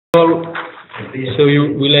So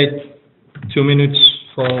we wait 2 minutes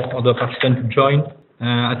for other participants to join.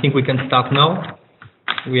 I think we can start now.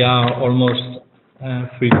 We are almost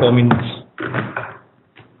 3-4 minutes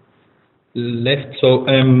left. So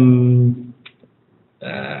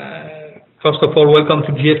first of all, welcome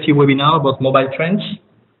to GFT webinar about mobile trends.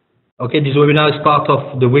 Okay, this webinar is part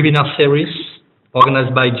of the webinar series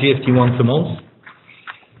organized by GFT once a month.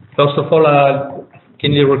 First of all, I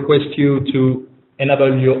kindly request you to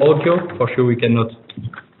enable your audio. For sure we cannot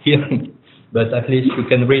hear, but at least you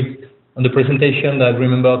can read on the presentation that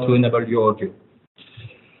remember to enable your audio.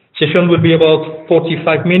 Session will be about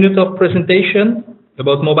 45 minutes of presentation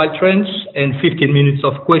about mobile trends and 15 minutes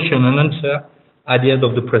of question and answer at the end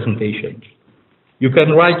of the presentation. You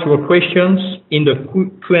can write your questions in the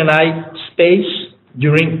Q&A space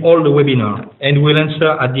during all the webinar, and we'll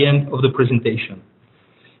answer at the end of the presentation.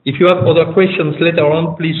 If you have other questions later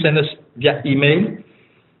on, please send us via email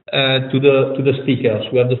to the speakers.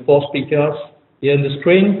 We have the 4 speakers here on the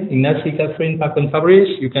screen: Ignacy, Catherine, Paco, and Fabrice.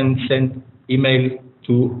 You can send email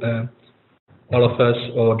to all of us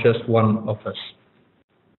or just one of us.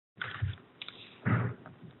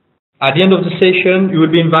 At the end of the session, you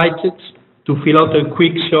will be invited to fill out a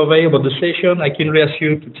quick survey about the session. I can ask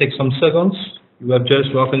you to take some seconds. We are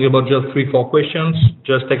talking about just 3-4 questions.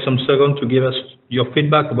 Just take some seconds to give us your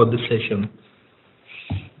feedback about the session.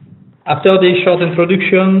 After the short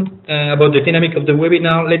introduction about the dynamic of the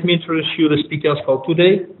webinar, let me introduce you the speakers for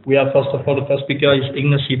today. We have, first of all, the first speaker is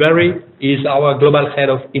Ignacy Barry. He is our Global Head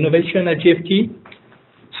of Innovation at GFT.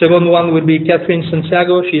 Second one will be Catherine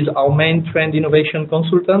Santiago. She is our main trend innovation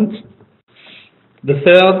consultant. The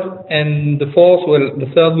third and the fourth, the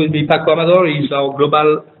third will be Paco Amador. He is our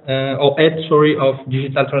global head of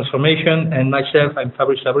digital transformation, and myself, I'm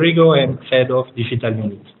Fabrice Abrigo, I'm head of digital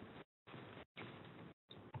unit.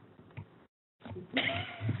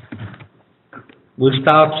 We'll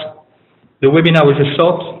start the webinar with a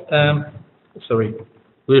short,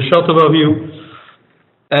 overview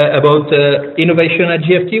about innovation at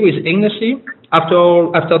GFT with Ignacy.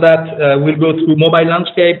 After that, we'll go through mobile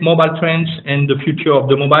landscape, mobile trends, and the future of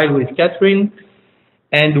the mobile with Catherine.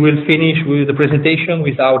 And we'll finish with the presentation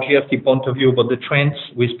with our GFT point of view about the trends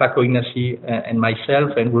with Paco, Ignacy, and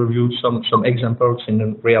myself, and review some examples in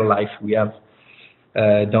the real life we have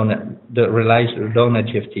done at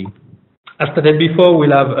GFT. After that,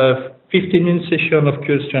 we'll have a 15-minute session of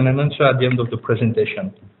question and answer at the end of the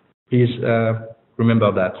presentation. Please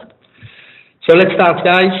remember that. So let's start,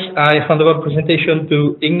 guys. I hand over the presentation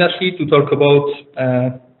to Ignacy to talk about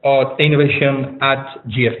our innovation at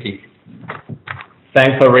GFT.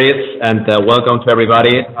 Thanks, Fabrice, and welcome to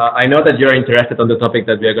everybody. I know that you're interested on the topic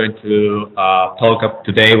that we are going to talk about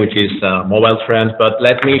today, which is mobile trends, but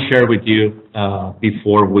let me share with you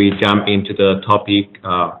before we jump into the topic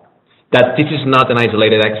that this is not an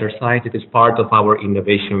isolated exercise. It is part of our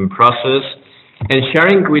innovation process, and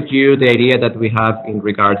sharing with you the idea that we have in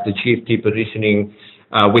regards to GFT positioning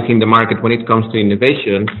within the market when it comes to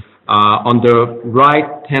innovation. On the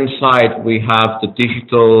right-hand side, we have the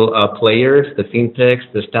digital players, the fintechs,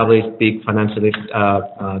 the established big financial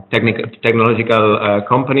technological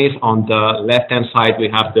companies. On the left-hand side, we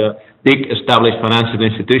have the big established financial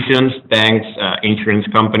institutions, banks, insurance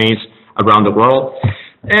companies around the world.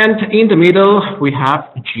 And in the middle, we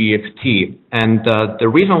have GFT. And the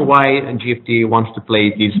reason why GFT wants to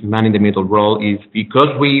play this man-in-the-middle role is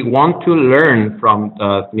because we want to learn from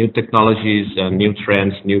new technologies, new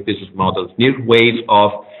trends, new business models, new ways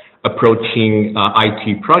of approaching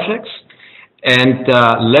IT projects, and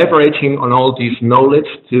leveraging on all this knowledge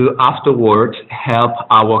to afterwards help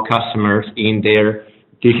our customers in their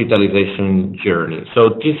digitalization journey. So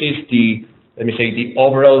this is the, let me say, the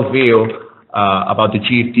overall view about the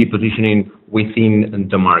GFT positioning within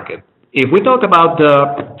the market. If we talk about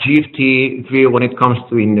the GFT view when it comes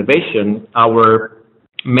to innovation, our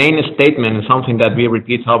main statement, and something that we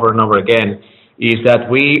repeat over and over again, is that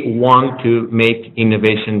we want to make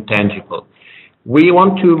innovation tangible. We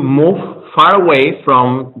want to move far away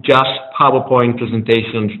from just PowerPoint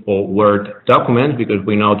presentations or Word documents, because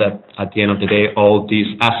we know that at the end of the day, all these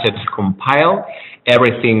assets compile,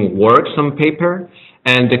 everything works on paper.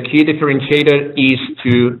 And the key differentiator is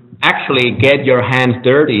to actually get your hands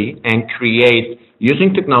dirty and create,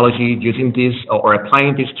 using technology, using this or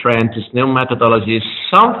applying this trend, this new methodology,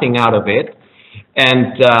 something out of it.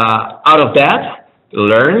 And out of that,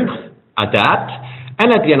 learn, adapt.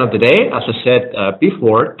 And at the end of the day, as I said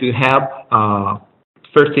before, to help,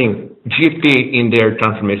 first thing, GFT in their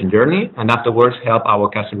transformation journey, and afterwards help our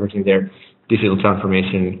customers in their digital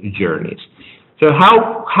transformation journeys. So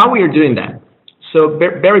how we are doing that? So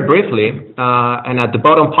very briefly, and at the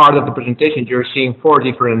bottom part of the presentation, you're seeing 4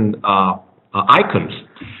 different icons.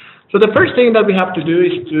 So the first thing that we have to do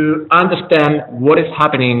is to understand what is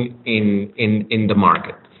happening in the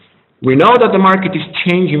market. We know that the market is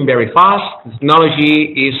changing very fast.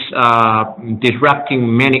 Technology is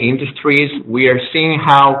disrupting many industries. We are seeing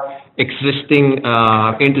how existing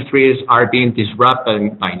industries are being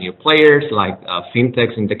disrupted by new players like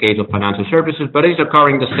fintechs in the case of financial services, but it's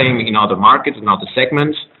occurring the same in other markets, in other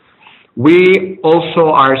segments. We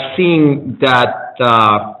also are seeing that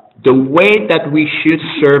the way that we should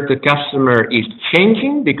serve the customer is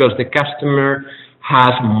changing because the customer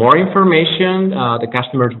has more information. The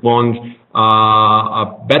customers want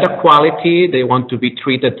a better quality. They want to be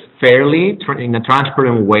treated fairly in a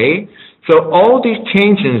transparent way. So all these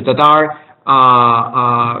changes that are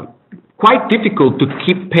quite difficult to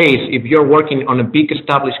keep pace if you're working on a big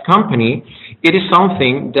established company, it is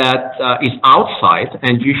something that is outside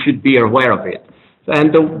and you should be aware of it.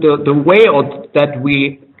 And the way that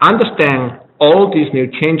we understand all these new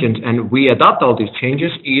changes and we adopt all these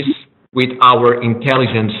changes is with our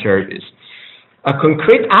intelligence service. A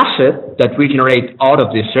concrete asset that we generate out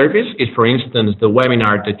of this service is, for instance, the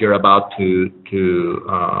webinar that you're about to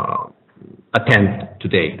attend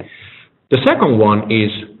today. The second one is,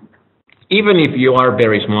 even if you are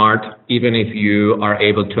very smart, even if you are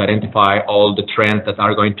able to identify all the trends that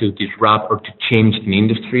are going to disrupt or to change an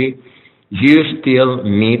industry, you still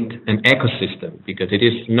need an ecosystem because it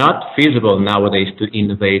is not feasible nowadays to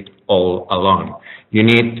innovate all alone. You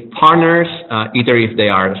need partners, either if they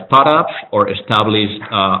are startups or established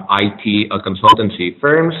IT or consultancy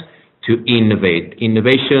firms, to innovate.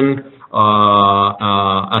 Innovation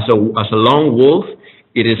as a lone wolf,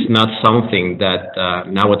 it is not something that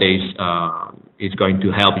nowadays is going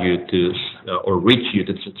to help you to or reach you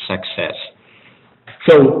to success.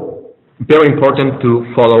 So very important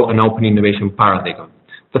to follow an open innovation paradigm.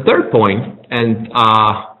 The third point, and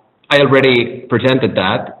I already presented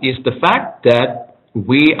that, is the fact that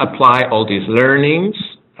we apply all these learnings,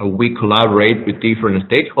 we collaborate with different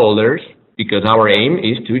stakeholders because our aim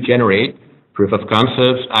is to generate proof of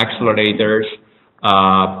concepts, accelerators,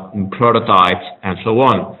 prototypes, and so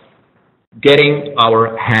on, getting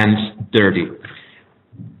our hands dirty.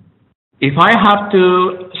 If I have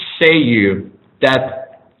to say you that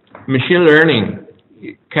machine learning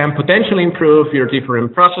can potentially improve your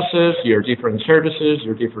different processes, your different services,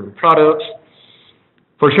 your different products,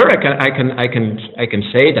 for sure I can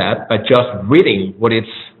say that by just reading what is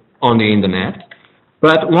on the internet.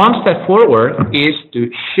 But one step forward is to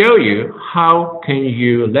show you how can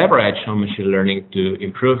you leverage on machine learning to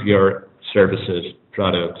improve your services,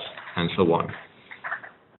 products, and so on.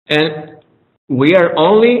 And we are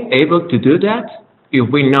only able to do that if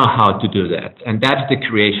we know how to do that, and that's the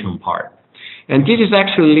creation part. And this is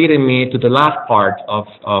actually leading me to the last part of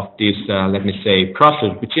this, let me say,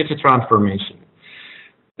 process, which is a transformation.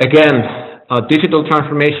 Again, digital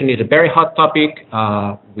transformation is a very hot topic.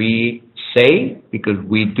 We say, because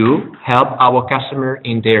we do help our customer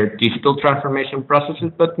in their digital transformation processes,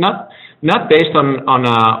 but not based on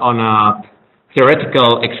a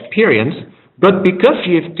theoretical experience, but because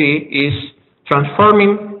GFT is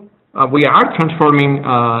transforming, we are transforming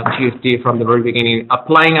GFT from the very beginning,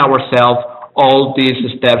 applying ourselves all these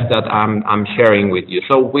steps that I'm sharing with you.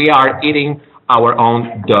 So we are eating our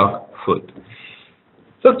own dog food.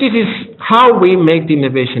 So this is how we make the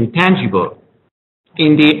innovation tangible.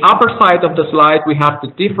 In the upper side of the slide, we have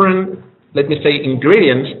the different, let me say,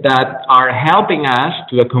 ingredients that are helping us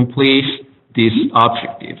to accomplish these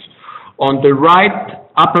objectives. On the right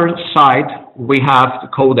upper side, we have the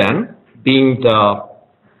Codan, being the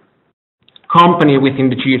company within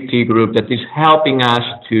the GFT group that is helping us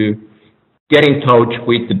to get in touch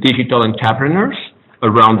with the digital entrepreneurs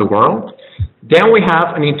around the world. Then we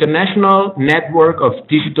have an international network of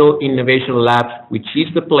digital innovation labs, which is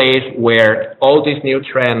the place where all these new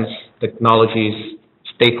trends, technologies,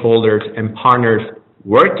 stakeholders, and partners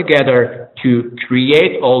work together to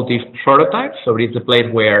create all these prototypes. So it's a place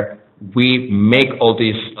where we make all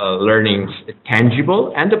these learnings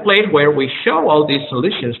tangible, and the place where we show all these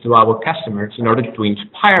solutions to our customers in order to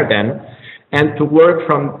inspire them and to work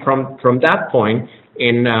from that point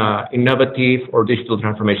in innovative or digital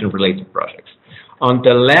transformation related projects. On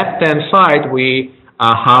the left-hand side, we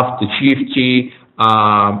have the GFT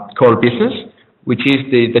core business, which is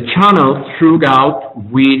the channel throughout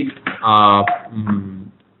we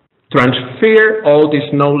transfer all this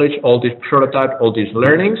knowledge, all this prototype, all these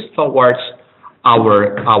learnings towards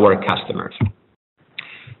our customers.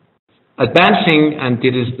 Advancing, and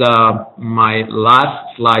this is my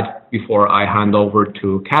last slide before I hand over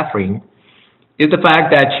to Catherine, is the fact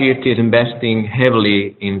that GFT is investing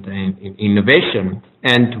heavily in innovation,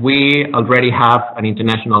 and we already have an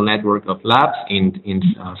international network of labs in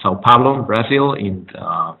Sao Paulo, Brazil, in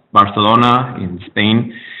Barcelona, in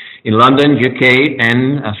Spain, in London, UK,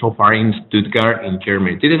 and so far in Stuttgart, in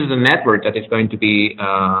Germany. This is a network that is going to be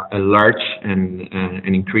large and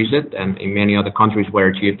increase it, and in many other countries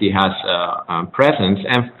where GFT has presence,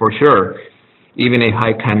 and for sure, even if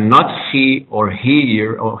I cannot see or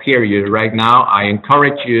hear you right now, I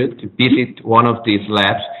encourage you to visit one of these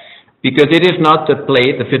labs, because it is not the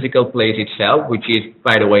place, the physical place itself, which is,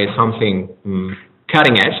 by the way, something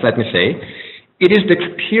cutting edge, let me say. It is the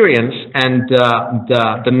experience and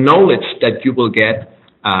the knowledge that you will get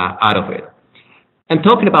out of it. And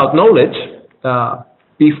talking about knowledge,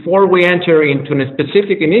 before we enter into a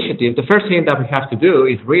specific initiative, the first thing that we have to do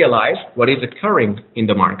is realize what is occurring in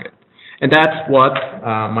the market. And that's what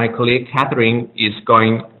my colleague Catherine is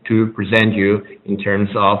going to present you in terms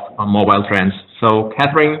of mobile trends. So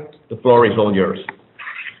Catherine, the floor is all yours.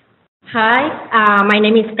 Hi, my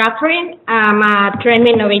name is Catherine. I'm a trend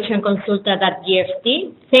innovation consultant at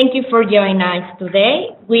GFT. Thank you for joining us today.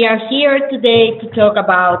 We are here today to talk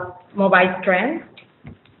about mobile trends.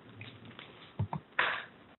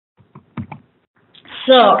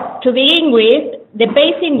 So, to begin with, the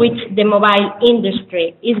pace in which the mobile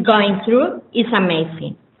industry is going through is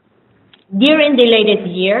amazing. During the latest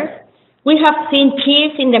years, we have seen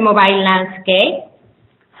shifts in the mobile landscape.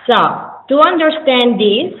 So, to understand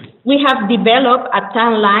this, we have developed a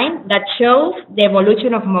timeline that shows the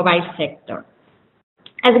evolution of mobile sector.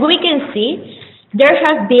 As we can see, there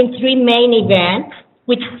have been three main events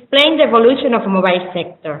which explain the evolution of mobile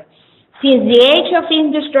sector. Since the age of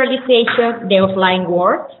industrialization, the offline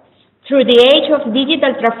world, through the age of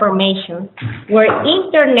digital transformation, where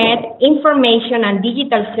internet, information, and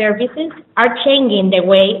digital services are changing the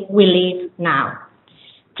way we live now,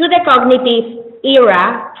 to the cognitive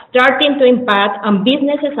era starting to impact on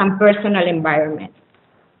businesses and personal environment.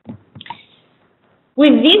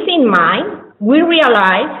 With this in mind, we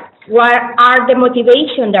realize what are the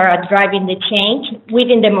motivations that are driving the change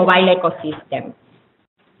within the mobile ecosystem.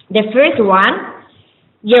 The first one,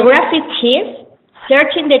 geographic shift,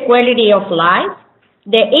 searching the quality of life.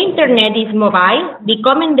 The internet is mobile,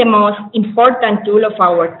 becoming the most important tool of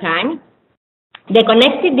our time. The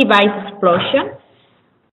connected device explosion,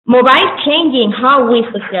 mobile changing how we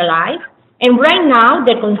socialize, and right now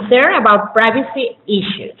the concern about privacy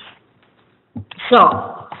issues.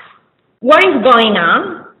 So, what is going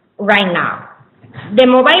on right now? The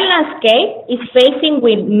mobile landscape is facing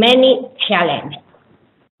with many challenges,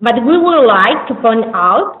 but we would like to point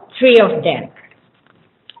out three of them.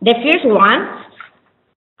 The first one,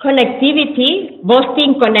 connectivity,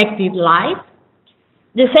 boosting connected life.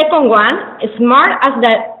 The second one, smart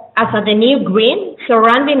as the new green,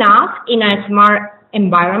 surrounding us in a smart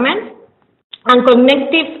environment. And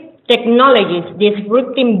connective technologies,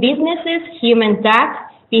 disrupting businesses, human tasks,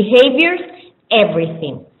 behaviors,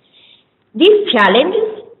 everything. These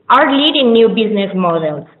challenges are leading new business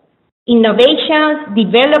models, innovations,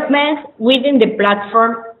 developments within the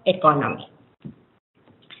platform economy.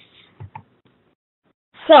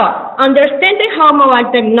 So, understanding how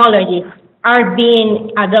mobile technologies are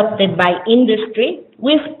being adopted by industry,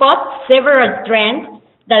 we spot several trends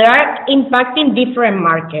that are impacting different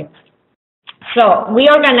markets. So, we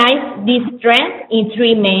organize these trends in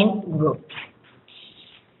three main groups.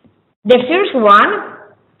 The first one,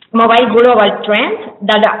 mobile global trends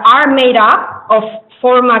that are made up of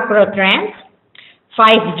four macro trends: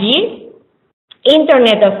 5G,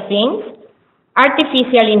 Internet of Things,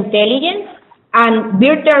 artificial intelligence, and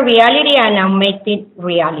virtual reality and augmented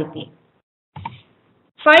reality.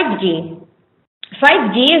 5G.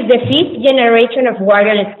 5G is the fifth generation of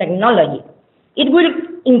wireless technology. It will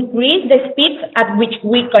increase the speeds at which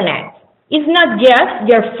we connect. It's not just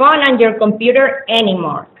your phone and your computer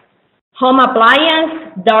anymore. Home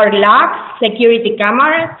appliances, door locks, security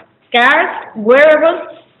cameras, cars,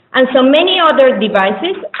 wearables, and so many other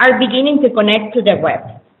devices are beginning to connect to the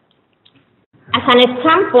web. As an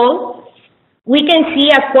example, we can see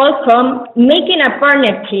a Qualcomm making a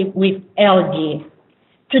partnership with LG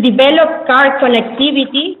to develop car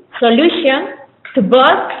connectivity solution to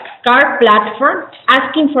both car platforms,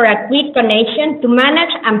 asking for a quick connection to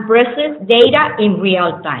manage and process data in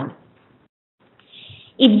real time.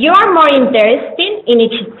 If you are more interested in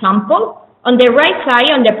each example, on the right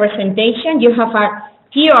side on the presentation, you have a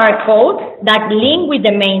QR code that links with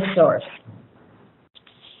the main source.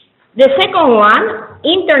 The second one,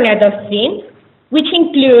 Internet of Things, which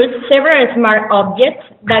includes several smart objects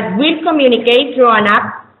that will communicate through an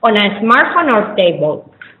app on a smartphone or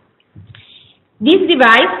table. These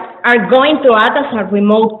devices are going to act as a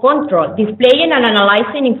remote control, displaying and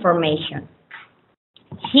analyzing information.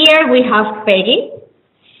 Here we have Peggy.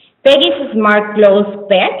 Peggy's smart clothes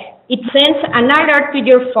peg. It sends an alert to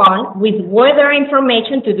your phone with weather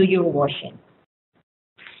information to do your washing.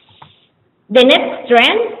 The next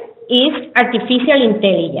trend is artificial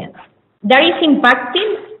intelligence. That is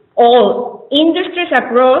impacting all industries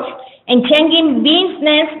across and changing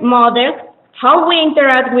business models, how we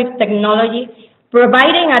interact with technology,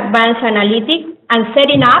 providing advanced analytics, and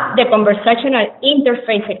setting up the conversational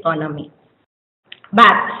interface economy.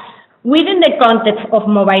 But within the context of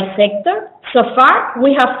mobile sector, so far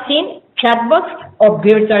we have seen chatbots or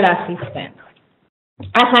virtual assistants.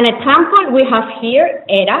 As an example, we have here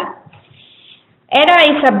ERA. ERA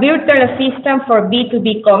is a virtual assistant for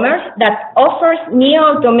B2B commerce that offers new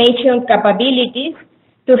automation capabilities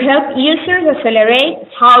to help users accelerate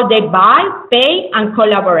how they buy, pay, and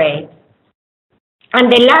collaborate.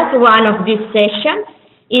 And the last one of this session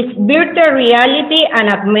is virtual reality and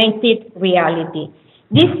augmented reality.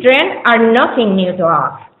 These trends are nothing new to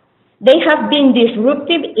us. They have been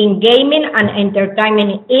disruptive in gaming and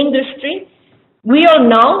entertainment industry. We all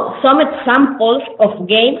know some examples of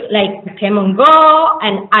games like Pokémon Go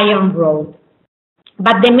and Iron Road.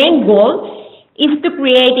 But the main goal is to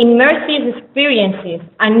create immersive experiences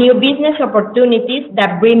and new business opportunities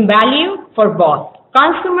that bring value for both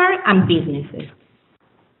consumers and businesses.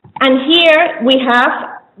 And here we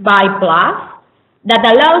have Buy Plus, that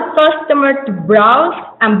allows customers to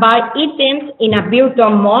browse and buy items in a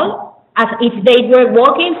virtual mall as if they were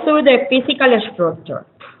walking through the physical structure.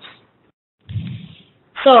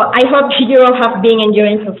 So I hope you all have been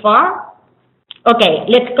enjoying so far. Okay,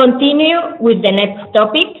 let's continue with the next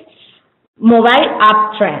topic, mobile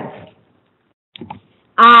app trends.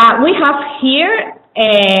 We have here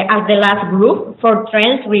as the last group for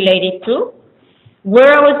trends related to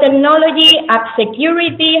wearable technology, app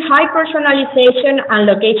security, high personalization, and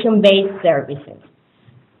location-based services.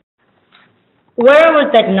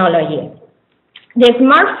 Wearable technology. The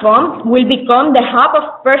smartphone will become the hub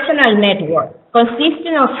of personal network,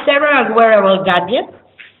 consisting of several wearable gadgets.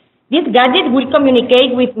 These gadgets will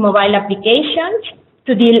communicate with mobile applications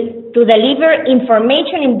to deliver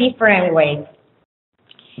information in different ways.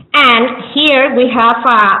 And here we have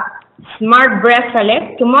a smart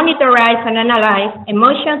bracelet to monitorize and analyze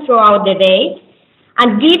emotions throughout the day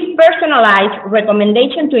and give personalized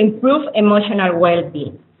recommendations to improve emotional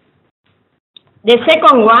well-being. The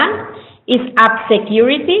second one is app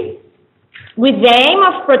security, with the aim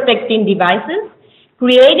of protecting devices,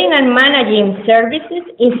 creating and managing services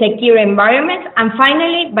in secure environments, and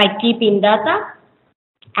finally, by keeping data.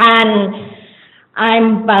 And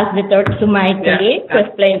I'm pass the torch to my colleague to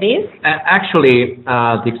explain this. Actually,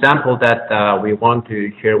 the example that we want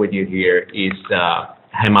to share with you here is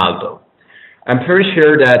Gemalto. I'm pretty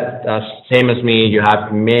sure that, same as me, you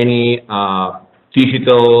have many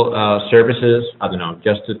digital services. I don't know,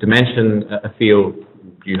 just to mention a few,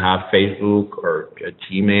 you have Facebook or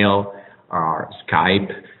Gmail or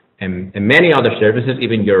Skype and many other services,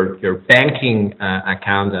 even your banking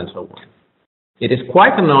account and so on. It is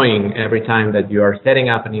quite annoying every time that you are setting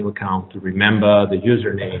up a new account to remember the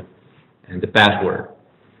username and the password.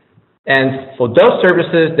 And for those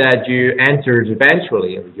services that you enter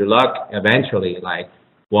eventually, or you log eventually, like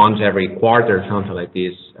once every quarter or something like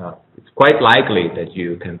this, it's quite likely that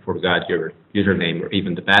you can forget your username or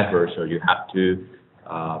even the password, so you have to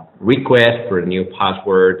request for a new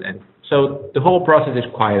password. And so the whole process is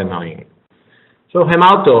quite annoying. So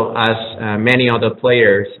Gemalto, as many other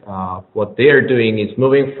players, what they are doing is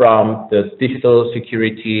moving from the digital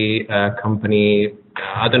security company.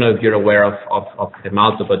 I don't know if you're aware of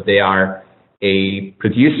Gemalto, but they are a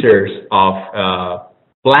producers of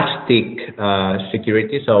plastic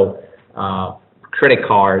security, so credit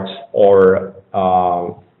cards or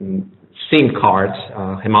SIM cards.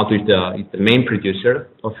 Gemalto is the main producer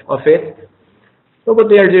of it. So what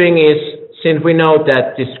they are doing is, since we know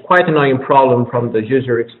that this is quite an annoying problem from the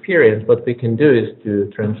user experience, what we can do is to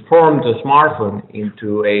transform the smartphone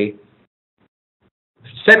into a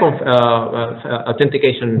second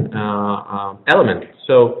authentication element.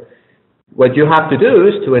 So what you have to do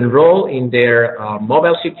is to enroll in their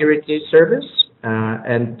mobile security service,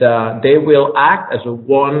 and they will act as a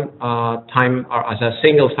one-time or as a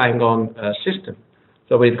single sign-on system.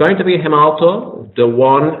 So it's going to be Gemalto, the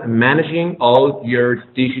one managing all your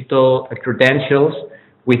digital credentials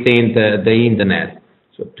within the internet.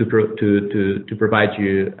 So to provide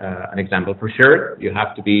you an example, for sure, you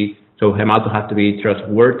have to be, so Gemalto has to be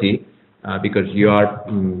trustworthy because you are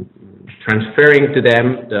transferring to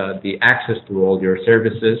them the access to all your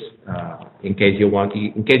services in case you want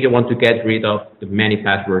to get rid of the many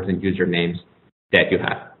passwords and usernames that you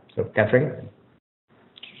have. So, Catherine?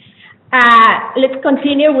 Let's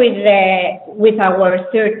continue with our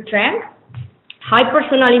third trend, high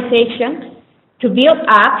personalization. To build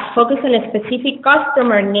apps, focus on a specific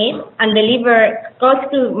customer need and deliver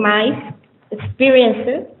customized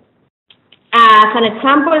experiences. As an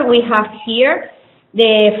example, we have here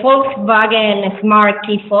the Volkswagen Smart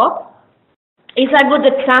Key Fob. It's a good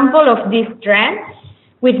example of this trend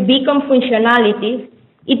with beacon functionalities.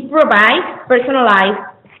 It provides personalized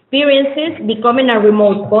experiences, becoming a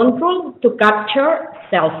remote control to capture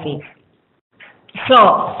selfies.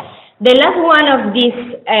 So, the last one of this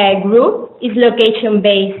group is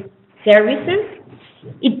location-based services.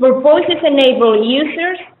 It proposes enable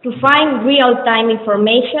users to find real-time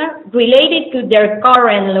information related to their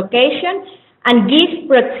current location and give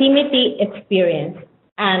proximity experience.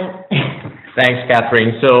 And thanks,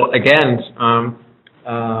 Catherine. So again,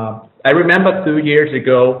 I remember 2 years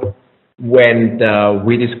ago when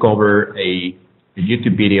we discovered a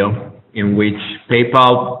YouTube video in which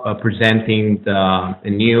PayPal presenting a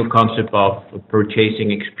new concept of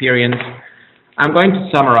purchasing experience. I'm going to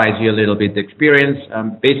summarize you a little bit the experience.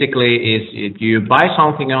 Basically, is if you buy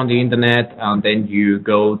something on the internet and then you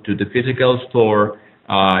go to the physical store,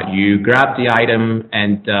 you grab the item,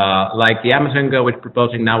 and like the Amazon Go is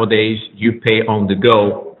proposing nowadays, you pay on the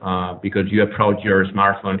go because you approach your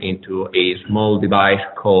smartphone into a small device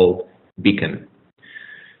called beacon.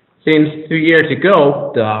 Since 2 years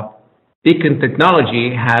ago, the beacon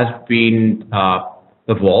technology has been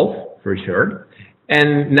evolved for sure,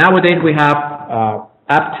 and nowadays we have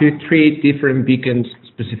up to 3 different beacon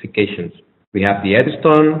specifications. We have the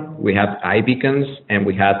Eddystone, we have iBeacons, and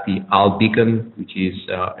we have the Alt Beacon, which is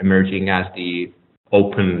emerging as the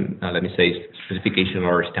open, let me say, specification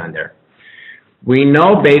or standard. We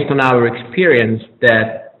know based on our experience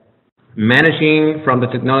that managing from the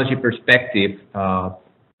technology perspective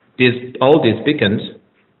all these beacons,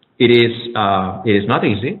 it is not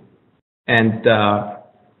easy, and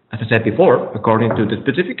as I said before, according to the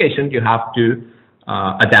specification, you have to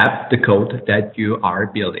adapt the code that you are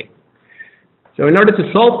building. So in order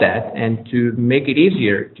to solve that and to make it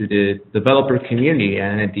easier to the developer community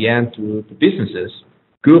and at the end to the businesses,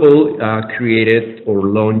 Google created or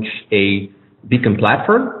launched a beacon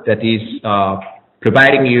platform that is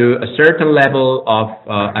providing you a certain level of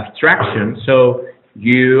abstraction. So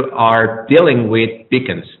you are dealing with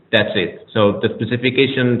beacons. That's it. So the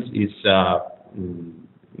specifications is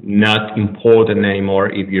not important anymore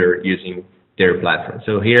if you're using their platform.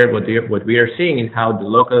 So here, what we are seeing is how the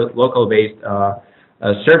local-based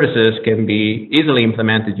services can be easily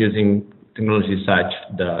implemented using technologies such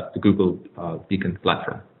the Google Beacon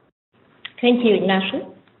platform. Thank you,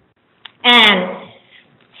 Ignacio. And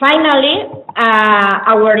finally,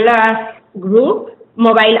 our last group,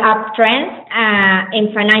 mobile app trends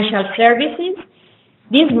in financial services.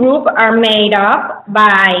 This group are made up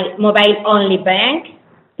by mobile-only bank,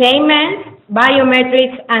 payments,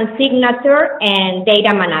 biometrics and signature, and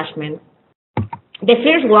data management. The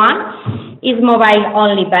first one is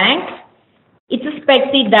mobile-only bank. It's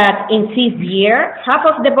expected that in this year, half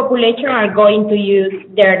of the population are going to use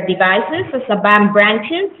their devices as a bank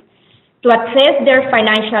branches to access their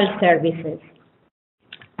financial services.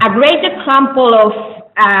 A great example of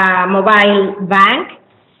a mobile bank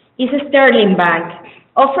is Sterling Bank,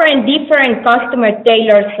 offering different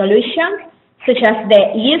customer-tailored solutions such as the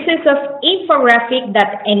uses of infographic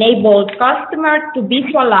that enable customers to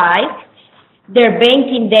visualize their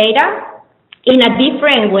banking data in a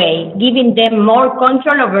different way, giving them more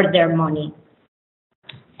control over their money.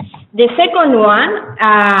 The second one,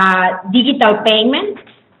 digital payments,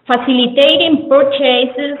 facilitating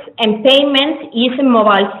purchases and payments using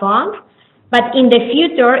mobile phones, but in the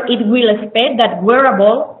future it will expect that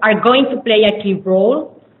wearables are going to play a key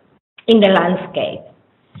role in the landscape.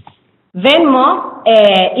 Venmo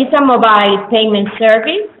is a mobile payment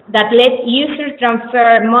service that lets users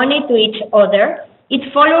transfer money to each other.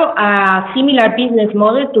 It follows a similar business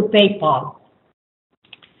model to PayPal.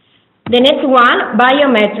 The next one,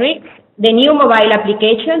 biometrics. The new mobile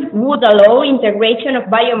application would allow integration of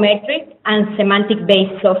biometric and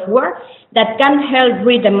semantic-based software that can help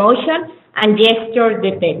read emotion and gesture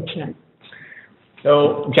detection.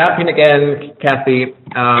 So jumping again, Kathy,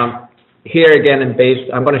 here again,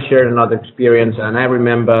 I'm going to share another experience, and I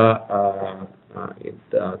remember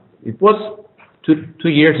it was two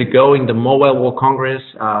years ago in the Mobile World Congress.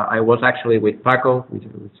 I was actually with Paco, which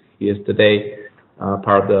he is today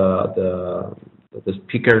part of the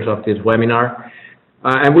speakers of this webinar,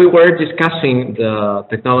 and we were discussing the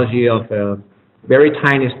technology of a very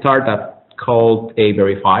tiny startup called a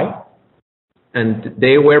Verify, and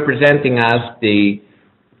they were presenting us the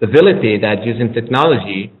ability that using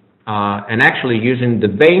technology and actually using the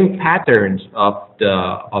vein patterns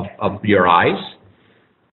of your eyes,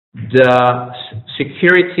 the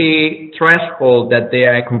security threshold that they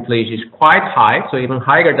accomplish is quite high, so even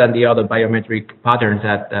higher than the other biometric patterns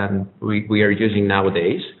that we are using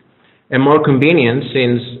nowadays, and more convenient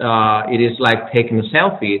since it is like taking a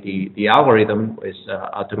selfie. The algorithm is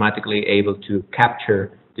automatically able to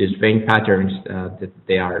capture these vein patterns that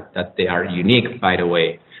they are unique, by the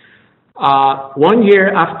way. 1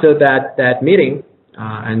 year after that meeting,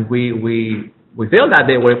 and we feel that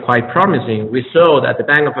they were quite promising. We saw that the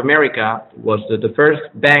Bank of America was the first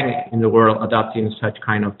bank in the world adopting such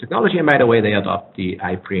kind of technology, and by the way, they adopt the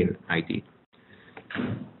iPrint ID.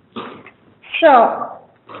 So,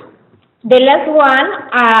 the last one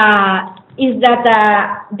is that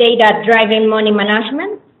data-driven money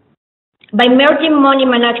management. By merging money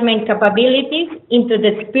management capabilities into the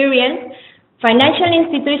experience, financial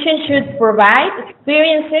institutions should provide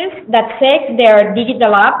experiences that set their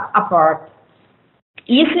digital app apart,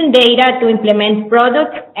 using data to implement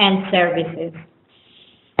products and services.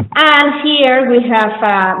 And here we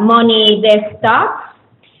have Money Desktop.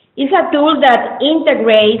 It's a tool that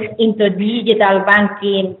integrates into digital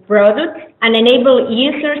banking products and enables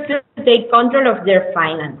users to take control of their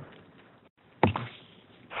finance.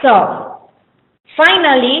 So,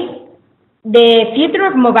 finally, the future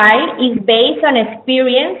of mobile is based on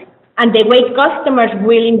experience and the way customers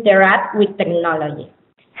will interact with technology.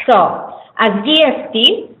 So, as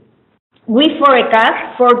GFT, we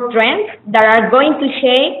forecast 4 trends that are going to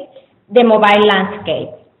shape the mobile landscape.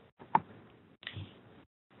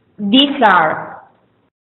 These are: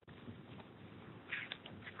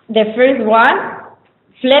 the first one,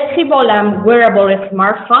 flexible and wearable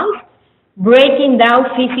smartphones, breaking down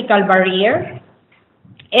physical barriers;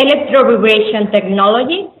 electro-vibration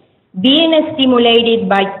technology, being stimulated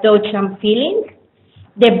by touch and feelings;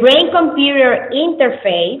 the brain-computer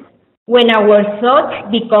interface, when our thoughts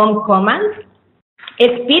become commands;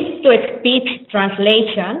 speech-to-speech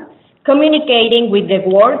translation, communicating with the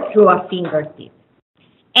world through a fingertip.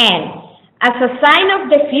 And as a sign of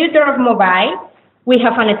the future of mobile, we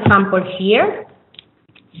have an example here: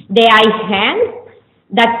 the iHand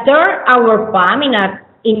that turns our palm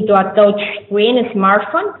into a touch-screen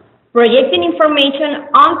smartphone, projecting information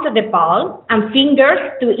onto the palm and fingers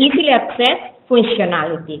to easily access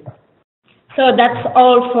functionality. So that's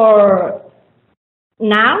all for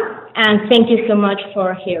now, and thank you so much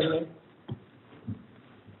for hearing me.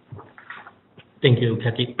 Thank you,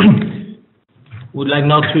 Kathy. Would like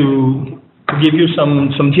now to give you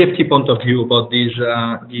some GFT point of view about these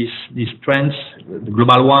trends, the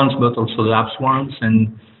global ones, but also the apps ones,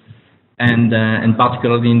 and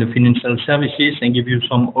particularly in the financial services, and give you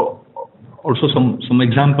some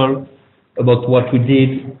example about what we did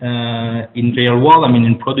in real world, I mean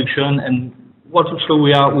in production, and what also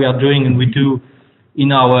we are doing and we do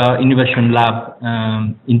in our innovation lab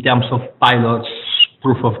in terms of pilots,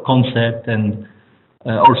 proof of concept, and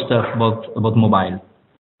all stuff about mobile.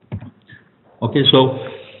 Okay, so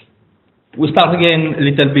we start again a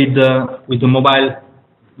little bit with the mobile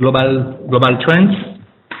global trends.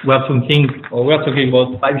 We are talking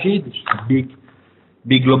about 5G, this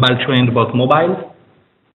big global trend about mobile.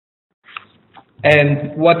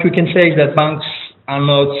 And what we can say is that banks are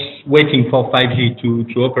not waiting for 5G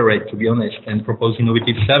to operate, to be honest, and propose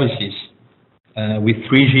innovative services with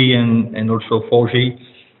 3G and also 4G.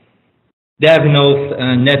 They have enough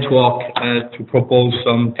network to propose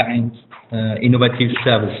some kind innovative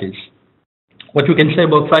services. What we can say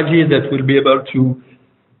about 5G is that we'll be able to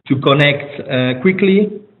connect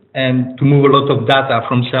quickly and to move a lot of data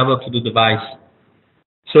from server to the device.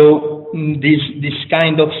 So this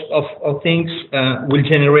kind of things will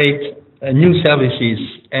generate new services,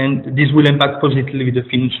 and this will impact positively the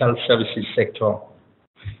financial services sector.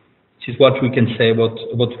 This is what we can say about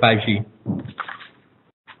 5G.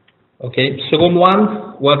 Okay, second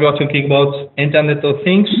one, what we are talking about, Internet of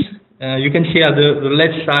Things. You can see at the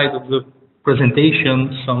left side of the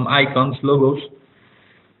presentation some icons, logos.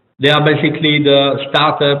 They are basically the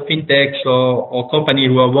startup, fintechs, or company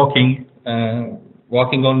who are working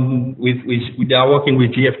with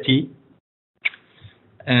GFT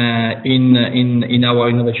in our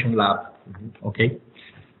innovation lab. Okay.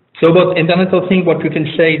 So about Internet of Things, what we can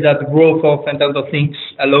say is that the growth of Internet of Things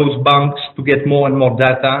allows banks to get more and more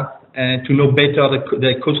data and to know better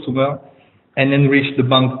the customer and enrich the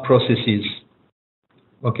bank processes.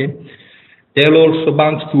 Okay. They allow also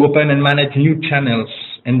banks to open and manage new channels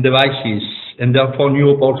and devices, and therefore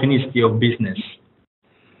new opportunity of business.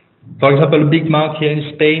 For example, a big bank here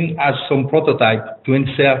in Spain has some prototype to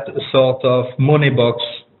insert a sort of money box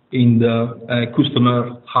in the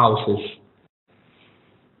customer houses.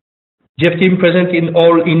 GFT present in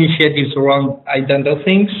all initiatives around Internet of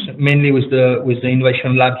Things, mainly with the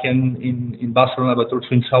Innovation Lab here in Barcelona, but also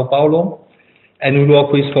in Sao Paulo. And we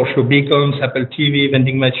work with, for sure, beacons, Apple TV,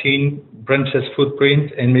 vending machine, branches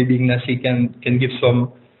footprint, and maybe Ignacy can give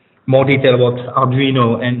some more detail about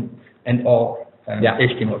Arduino and our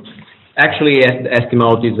Estimote. Actually,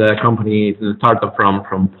 Estimote is a company, it's a startup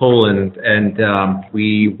from Poland, and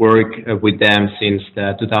we work with them since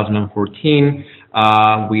 2014.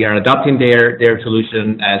 We are adopting their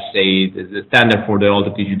solution as the standard for all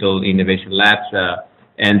the digital innovation labs.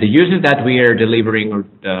 And the uses that we are delivering or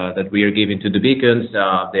that we are giving to the beacons,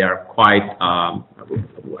 they are quite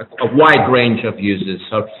a wide range of uses.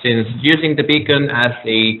 So since using the beacon as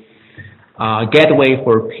a gateway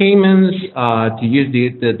for payments, to use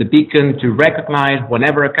the beacon to recognize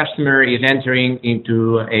whenever a customer is entering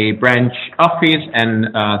into a branch office,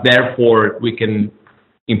 and therefore we can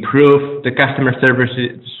improve the customer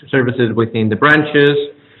services within the branches,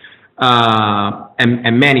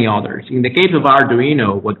 and many others. In the case of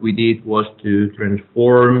Arduino, what we did was to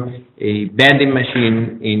transform a vending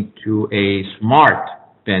machine into a smart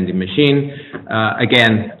vending machine.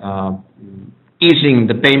 Again, easing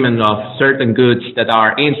the payment of certain goods that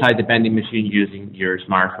are inside the vending machine using your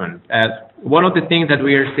smartphone. One of the things that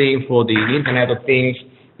we are seeing for the Internet of Things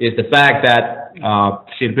is the fact that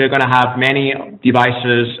since we're going to have many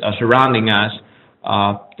devices surrounding us,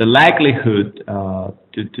 the likelihood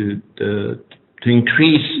to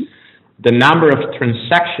increase the number of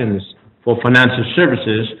transactions for financial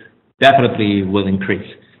services definitely will increase.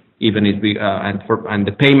 Even if we and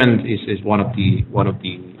the payment is one of the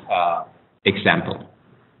example.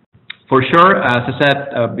 For sure, as I said,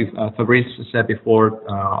 Fabrice said before,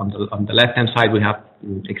 on the left-hand side we have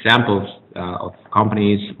examples of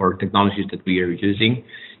companies or technologies that we are using.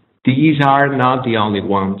 These are not the only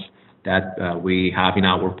ones that we have in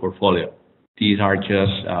our portfolio. These are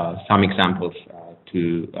just some examples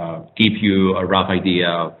to give you a rough idea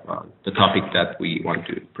of the topic that we want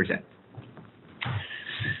to present.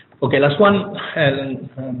 Okay, last one,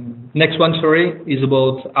 next one, sorry, is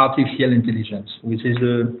about artificial intelligence, which is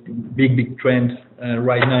a big trend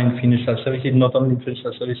right now in financial services, not only in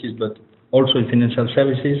financial services, but also in financial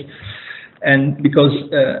services. And because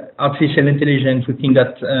artificial intelligence, we think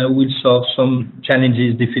that will solve some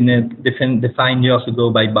challenges defined years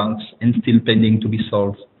ago by banks and still pending to be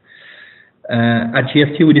solved. At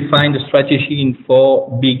GFT, we defined a strategy in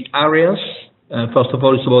 4 big areas. First of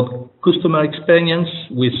all, it's about customer experience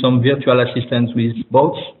with some virtual assistants with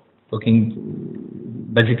bots, talking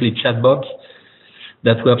basically chatbots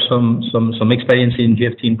that we have some experience in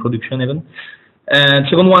GFT in production even. And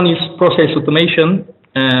second one is process automation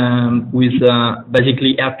with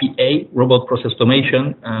basically RPA, robot process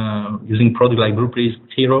automation, using product like Blueprint,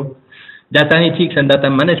 Hero. Data analytics and data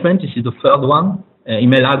management, this is the third one.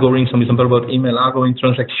 Email algorithm, some example about email algorithm,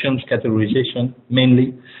 transactions, categorization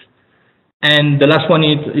mainly. And the last one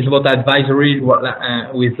is about advisory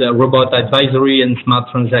with robot advisory and smart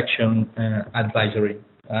transaction advisory.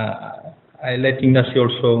 I let Ignacio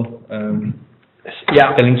also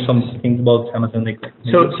telling some things about Amazon Echo.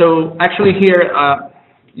 So actually here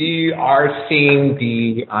you are seeing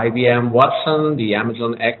the IBM Watson, the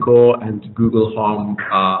Amazon Echo, and Google Home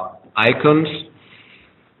icons.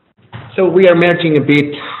 So we are merging a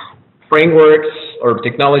bit frameworks or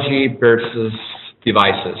technology versus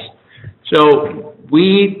devices. So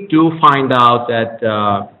we do find out that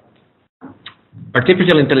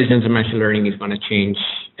artificial intelligence and machine learning is going to change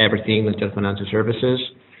everything, not just financial services.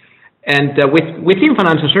 And within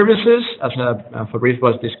financial services, as Fabrice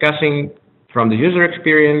was discussing, from the user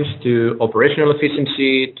experience to operational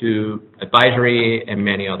efficiency to advisory and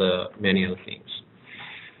many other things.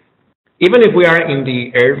 Even if we are in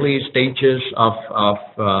the early stages of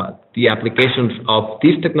the applications of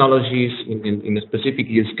these technologies in specific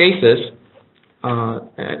use cases,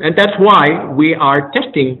 and that's why we are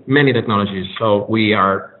testing many technologies. So we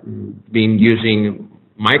are been using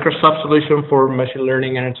Microsoft solution for machine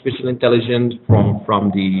learning and artificial intelligence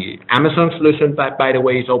from the Amazon solution that, by the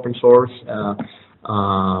way, is open source,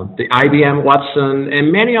 the IBM Watson,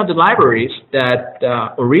 and many other libraries that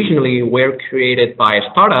originally were created by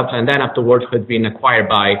startups and then afterwards had been acquired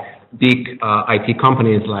by big IT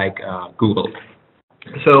companies like Google.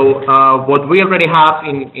 So what we already have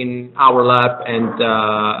in our lab, and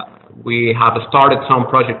we have started some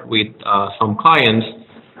project with some clients,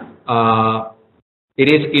 it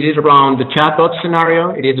is around the chatbot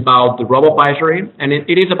scenario, it is about the robo-advisory, and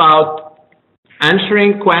it is about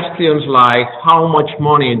answering questions like how much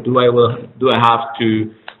money do I have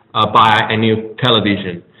to buy a new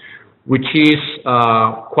television, which is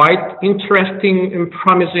quite interesting and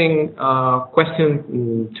promising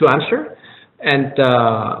question to answer, and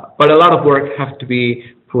but a lot of work has to be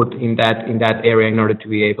put in that area in order to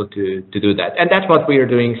be able to do that, and that's what we are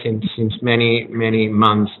doing since many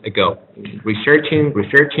months ago, researching,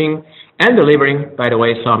 and delivering, by the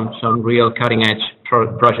way, some real cutting edge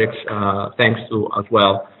projects thanks to as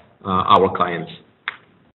well our clients.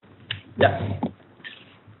 Yeah.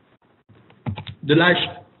 The last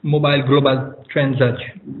mobile global trends that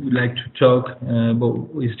we like to talk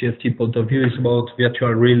about with GFT point of view is about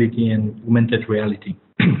virtual reality and augmented reality.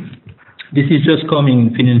 This is just coming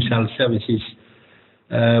in financial services.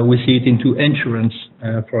 We see it into insurance,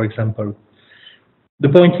 for example. The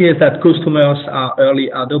point here is that customers are early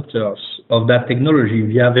adopters of that technology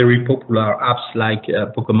via very popular apps like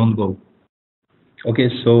Pokemon Go. Okay,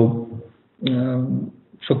 so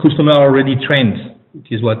customers are already trained,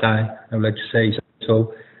 which is what I would like to say.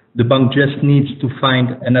 So the bank just needs to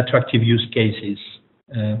find an attractive use cases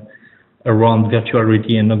around virtual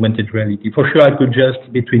reality and augmented reality. For sure, I could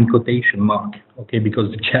just between quotation mark, okay,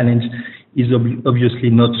 because the challenge is obviously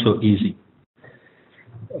not so easy.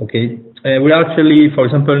 Okay, we actually, for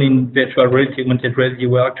example, in virtual reality, augmented reality,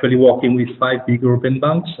 we're actually working with 5 big European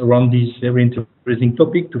banks around this very interesting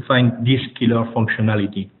topic to find this killer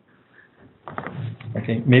functionality.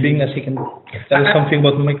 Okay, maybe Ignacio can tell us something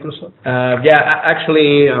about Microsoft. Yeah,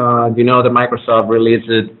 actually, you know, that Microsoft released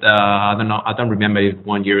it. I don't remember if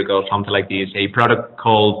 1 year ago, something like this, a product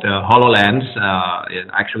called HoloLens.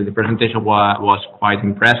 Actually, the presentation was quite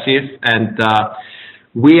impressive, and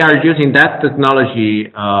we are using that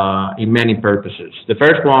technology in many purposes. The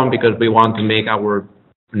first one, because we want to make our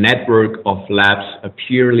network of labs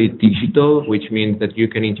purely digital, which means that you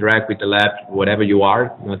can interact with the lab whatever you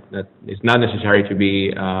are. It's not necessary to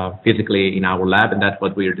be physically in our lab, and that's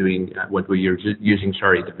what we are doing. What we are using,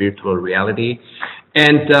 the virtual reality.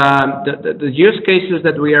 And the use cases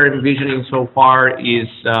that we are envisioning so far is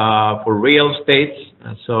for real estate.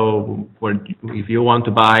 So if you want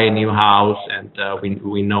to buy a new house, and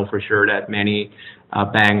we know for sure that many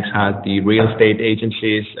banks have the real estate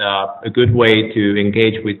agencies, a good way to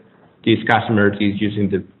engage with these customers is using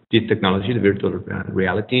this technology, the virtual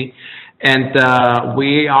reality. And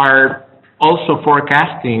we are also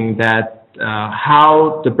forecasting that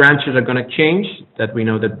how the branches are going to change, that we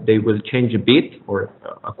know that they will change a bit or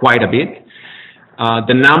quite a bit.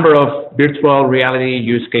 The number of virtual reality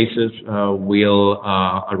use cases will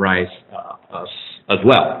arise as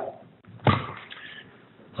well.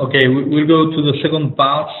 Okay, we'll go to the second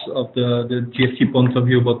part of the GFT point of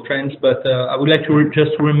view about trends, but I would like to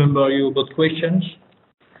just remember you about questions.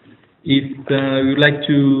 If you'd like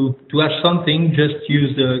to ask something, just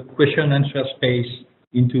use the question and answer space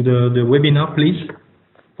into the webinar, please,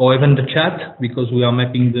 or even the chat, because we are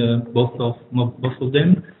mapping both of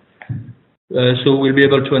them. So we'll be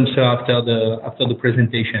able to answer after the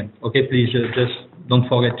presentation. Okay, please just don't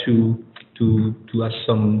forget to ask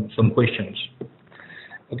some questions.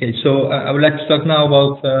 Okay, so I would like to talk now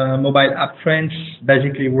about mobile app trends,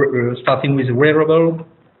 basically starting with wearable.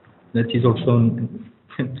 That is also an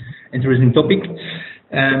interesting topic.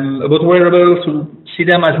 About wearables, see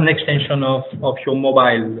them as an extension of your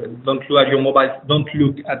mobile. Don't look at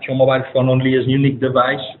your mobile phone only as a unique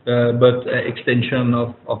device, but extension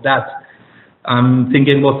of that. I'm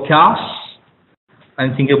thinking about cars.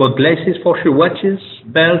 I'm thinking about glasses for sure, watches,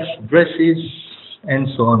 belts, dresses, and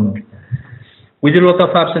so on. We did a lot of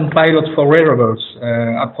apps and pilots for wearables,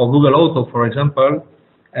 app for Google Auto, for example,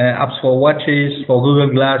 apps for watches, for Google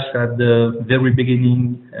Glass at the very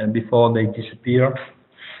beginning before they disappear,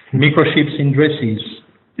 microchips in dresses.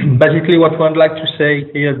 Basically, what one would like to say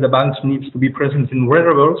here is the banks needs to be present in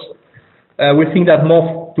wearables. We think that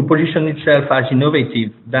more to position itself as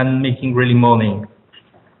innovative than making really money.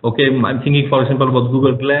 Okay, I'm thinking, for example, about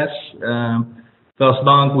Google Glass. First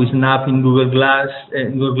bank with an app in Google Glass,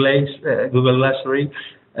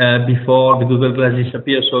 before the Google Glass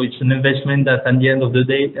disappears. So it's an investment that, at the end of the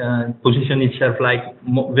day, position itself like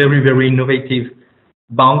very, very innovative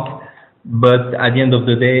bank. But at the end of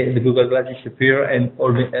the day, the Google Glass disappear, and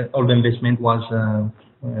all the investment was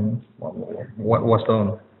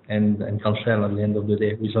done and canceled at the end of the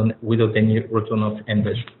day without any return of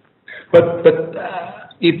investment. But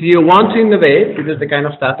if you want to innovate, this is the kind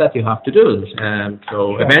of stuff that you have to do.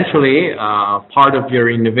 So eventually, part of your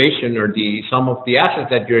innovation or some of the assets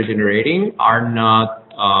that you're generating are not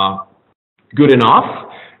good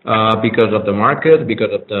enough because of the market,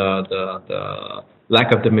 because of the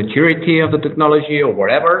lack of the maturity of the technology or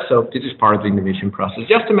whatever. So this is part of the innovation process.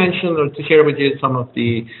 Just to mention or to share with you some of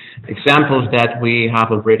the examples that we have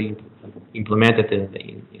already implemented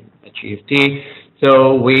in GFT.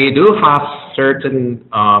 So we do have certain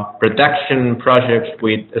production projects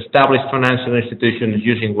with established financial institutions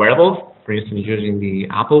using wearables, for instance, using the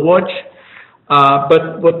Apple Watch.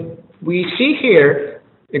 But what we see here,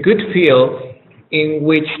 a good field in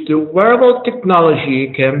which the wearable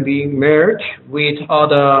technology can be merged with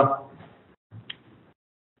other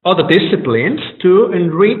disciplines to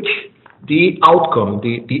enrich the outcome,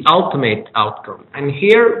 the ultimate outcome. And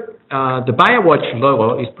here, the BioWatch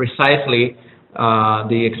logo is precisely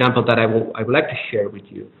the example that I would like to share with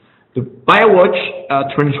you. The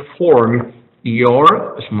BioWatch transforms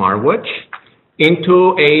your smartwatch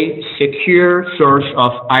into a secure source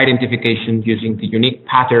of identification using the unique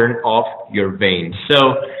pattern of your veins.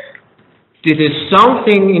 So this is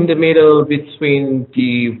something in the middle between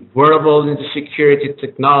the wearable and the security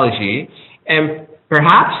technology, and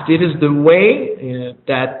perhaps this is the way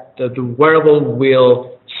that the wearable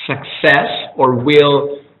will success or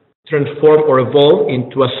will transform or evolve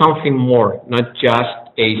into something more, not just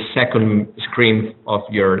a second screen of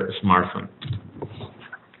your smartphone.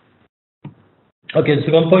 Okay, the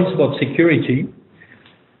second point is about security.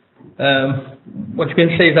 What you can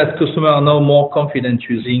say is that customers are now more confident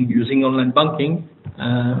using online banking.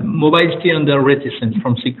 Mobile is still under reticence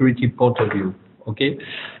from security point of view. Okay,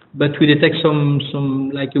 but we detect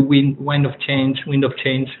some like a wind of change,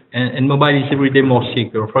 and mobile is every day more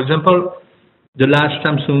secure. For example, the last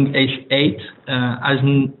Samsung S8 has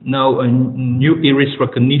now a new iris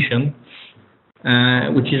recognition,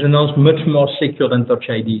 which is announced much more secure than Touch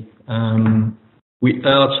ID. We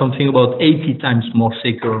heard something about 80 times more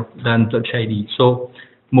secure than Touch ID. So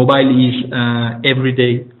mobile is every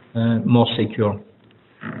day more secure.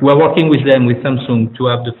 We are working with them, with Samsung, to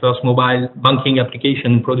have the first mobile banking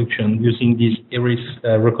application in production using this iris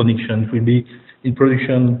recognition. It will be in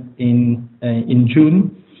production in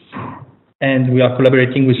June. And we are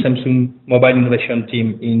collaborating with Samsung Mobile Innovation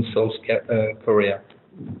Team in South Korea.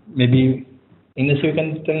 Maybe Ines, you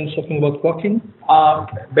can tell us something about working?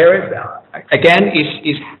 Again,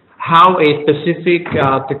 is how a specific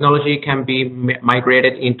technology can be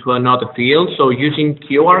migrated into another field. So using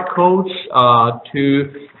QR codes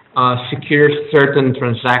to secure certain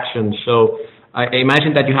transactions. So I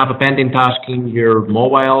imagine that you have a pending task in your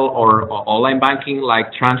mobile or online banking,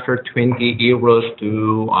 like transfer 20 euros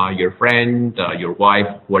to your friend, your wife,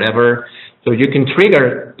 whatever. So you can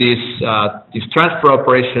trigger this transfer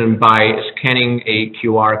operation by scanning a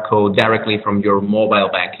QR code directly from your mobile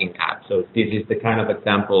banking app. So this is the kind of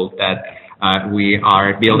example that we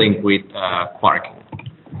are building with Quark.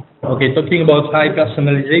 Okay, talking about high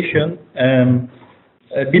personalization,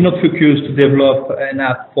 be not focused to develop an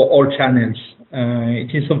app for all channels.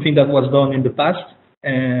 It is something that was done in the past,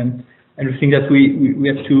 and we think that we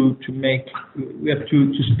have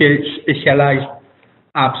to specialize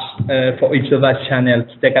apps for each of us channel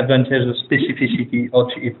to take advantage of specificity of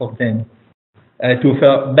each of them to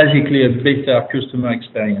offer basically a better customer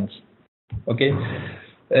experience. Okay.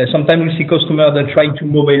 Sometimes we see customers that try to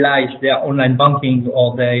mobilize their online banking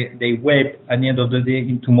or their web at the end of the day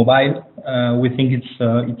into mobile. We think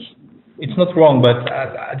it's not wrong, but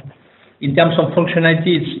in terms of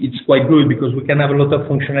functionality, it's quite good because we can have a lot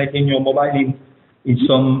of functionality in your mobile in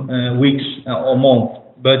some weeks or months.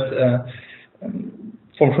 But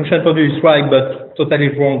from functional point of view, it's right, but totally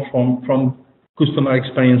wrong from customer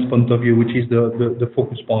experience point of view, which is the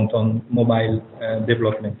focus point on mobile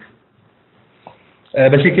development.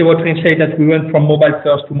 Basically, what we can say that we went from mobile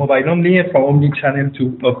first to mobile only, and from omni-channel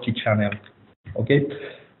to multi-channel. Okay,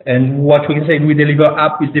 and what we can say, we deliver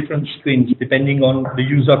app with different screens depending on the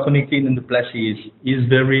user connected and the place is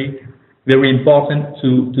very, very important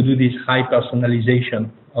to do this high personalization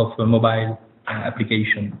of a mobile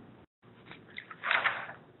application.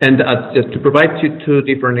 And just to provide you two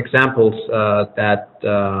different examples that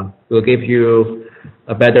will give you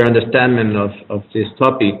a better understanding of this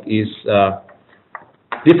topic is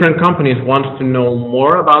different companies want to know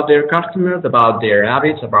more about their customers, about their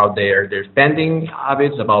habits, about their spending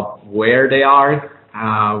habits, about where they are,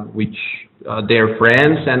 which their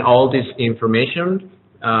friends, and all this information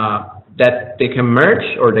that they can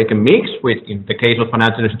merge or they can mix with, in the case of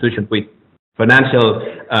financial institutions, with financial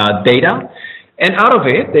data. And out of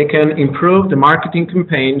it, they can improve the marketing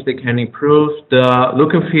campaigns, they can improve the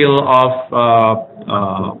look and feel of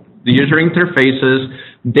the user interfaces,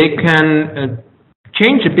 they can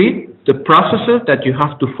change a bit the processes that you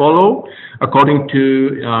have to follow according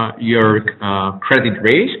to your credit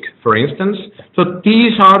risk, for instance. So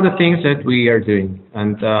these are the things that we are doing.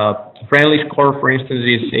 And Friendly Score, for instance,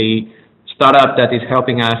 is a startup that is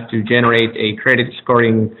helping us to generate a credit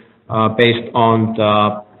scoring based on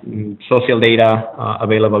the social data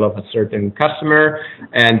available of a certain customer.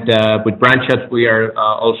 And with branches, we are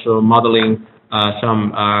also modeling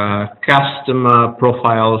some customer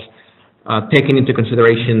profiles, taking into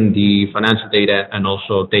consideration the financial data and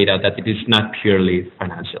also data that it is not purely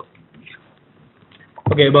financial.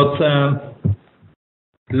 Okay, about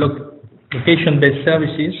location-based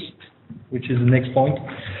services, which is the next point.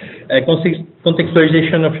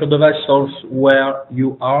 Contextualization of your device solves where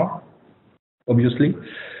you are, obviously.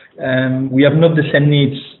 We have not the same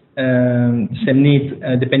need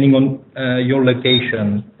depending on your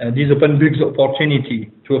location. This open big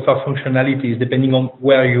opportunity to offer functionalities depending on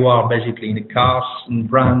where you are, basically in the cars, in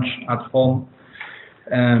branch, at home.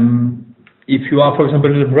 If you are, for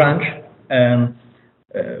example, in a branch,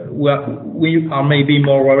 we are maybe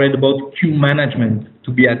more worried about queue management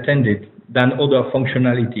to be attended than other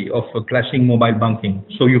functionality of classic mobile banking.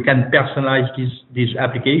 So you can personalize this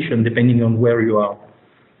application depending on where you are.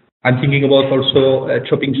 I'm thinking about also a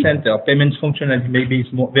shopping center. Payments functionality maybe is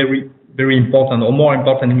very important, or more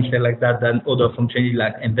important, let me say like that, than other functionality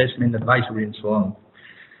like investment advisory and so on.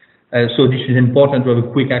 So this is important to have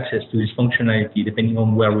a quick access to this functionality depending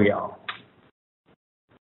on where we are.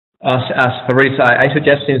 As Fabrice, I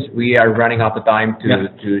suggest, since we are running out of time,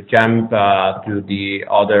 to jump to the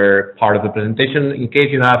other part of the presentation. In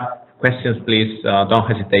case you have questions, please don't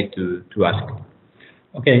hesitate to ask.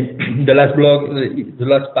 Okay, the last blog, the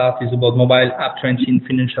last part is about mobile app trends in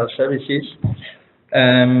financial services.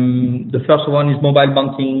 The first one is mobile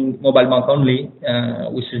bank only,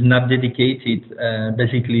 which is not dedicated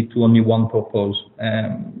basically to only one purpose.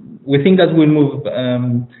 We think that we'll move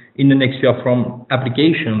in the next year from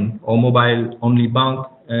application or mobile only bank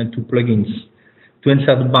to plugins to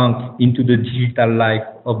insert the bank into the digital life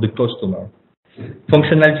of the customer.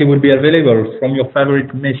 Functionality will be available from your favorite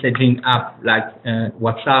messaging app like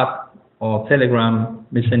WhatsApp or Telegram,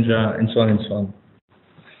 Messenger, and so on and so on.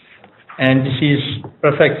 And this is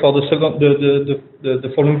perfect for the second,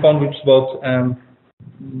 the following point, which is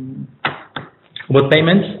about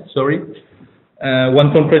payments. Sorry,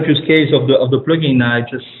 one concrete use case of the plugin I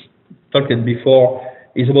just talked before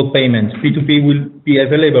is about payments. P2P will be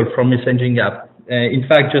available from messaging app. In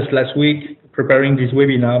fact, just last week, preparing this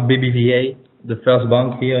webinar, BBVA, the first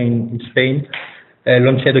bank here in Spain,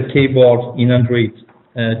 launched a keyboard in Android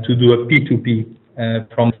to do a P2P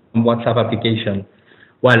from WhatsApp application.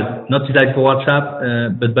 Well, not designed for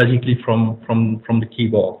WhatsApp, but basically from the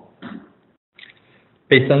keyboard.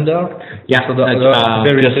 Paysender? Yeah, so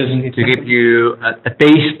just to give you a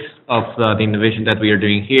taste of the innovation that we are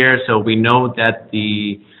doing here. So we know that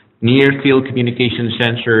the near-field communication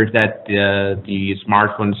sensors that the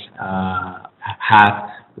smartphones have,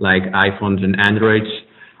 like iPhones and Androids.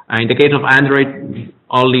 In the case of Android,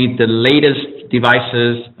 only the latest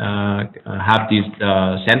devices have these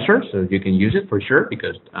sensors, so you can use it for sure,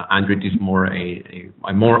 because Android is more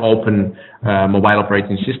a more open mobile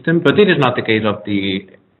operating system. But it is not the case of the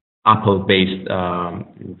Apple-based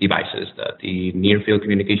devices. The near-field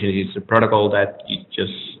communication is a protocol that is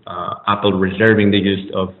just Apple reserving the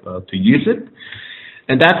use of to use it,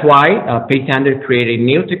 and that's why Paysender created a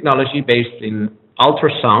new technology based in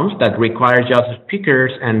ultrasounds that requires just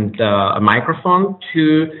speakers and a microphone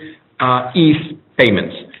to ease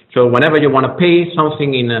payments. So whenever you want to pay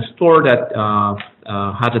something in a store that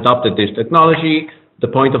has adopted this technology, the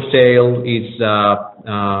point of sale is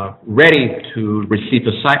ready to receive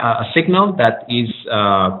a signal that is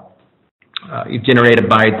generated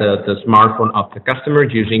by the smartphone of the customer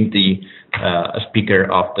using the speaker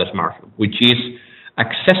of the smartphone, which is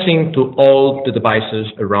accessing to all the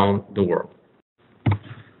devices around the world.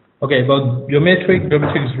 Okay, about biometrics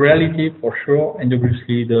is reality for sure, and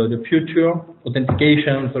obviously the future,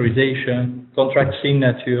 authentication, authorization, contract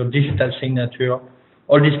signature, digital signature,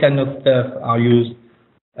 all these kind of stuff are used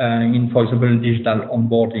in, for example, digital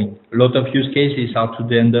onboarding. A lot of use cases are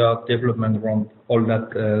today under development around all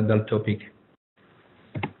that topic.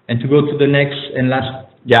 And to go to the next and last.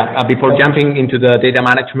 Yeah, before jumping into the data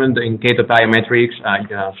management, in case of biometrics,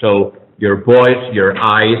 so your voice, your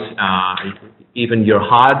eyes, even your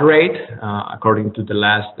heart rate, according to the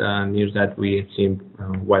last news that we have seen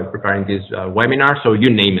while preparing this webinar, so you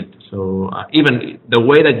name it. So even the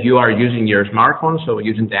way that you are using your smartphone, so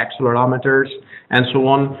using the accelerometers and so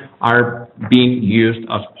on, are being used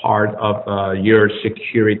as part of your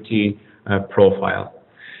security profile.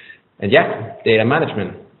 And yeah, data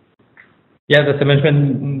management. Yeah, data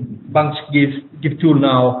management banks give tool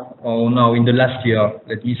now, or now in the last year,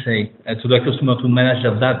 let me say, to the customer to manage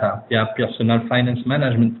their data via personal finance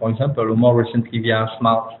management, for example, or more recently via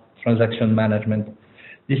smart transaction management.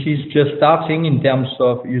 This is just starting in terms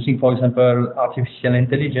of using, for example, artificial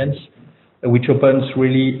intelligence, which opens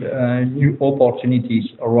really new opportunities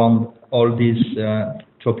around all this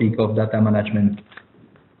topic of data management.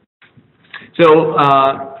 So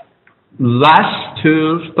last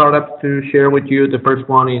two startups to share with you. The first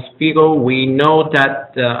one is Figo. We know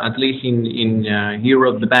that at least in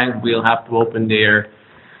Europe, the bank will have to open their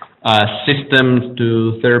systems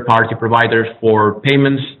to third-party providers for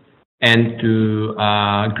payments and to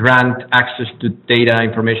grant access to data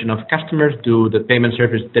information of customers, do the payment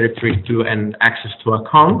service directory to and access to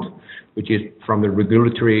account, which is from the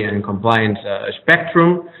regulatory and compliance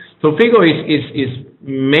spectrum. So Figo is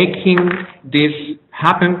making this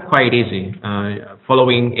happen quite easy,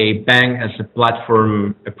 following a bank as a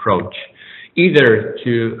platform approach, either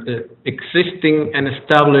to existing and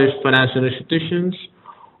established financial institutions,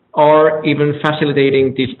 or even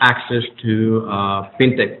facilitating this access to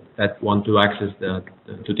fintech that want to access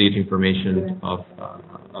to this information of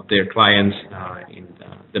their clients in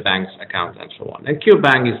the bank's account and so on. And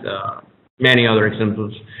QBank is many other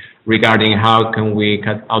examples regarding how can we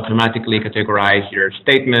automatically categorize your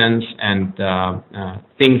statements and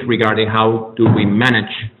think regarding how do we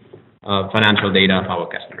manage financial data of our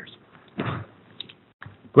customers.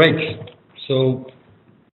 Great. So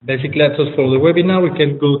basically, that's all for the webinar. We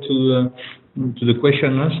can go to the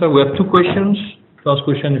question and answer. We have two questions. First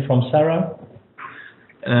question is from Sarah.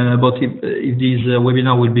 About if this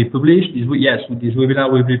webinar will be published. Yes, this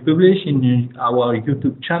webinar will be published in our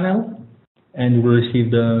YouTube channel, and we'll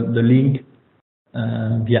receive the link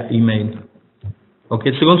via email.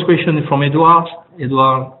 Okay, second question is from Edward.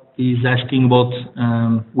 Edward is asking about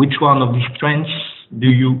which one of these trends do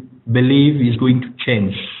you believe is going to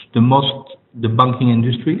change the most the banking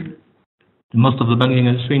industry, most of the banking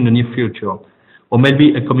industry in the near future, or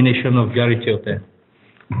maybe a combination of Garrity or Ten?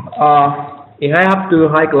 If I have to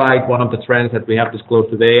highlight one of the trends that we have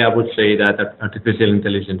disclosed today, I would say that artificial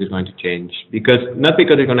intelligence is going to change. Not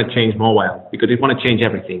because it's going to change mobile, because it's going to change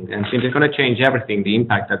everything. And since it's going to change everything, the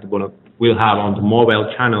impact that we'll have on the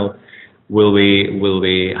mobile channel will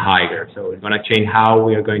be higher. So it's going to change how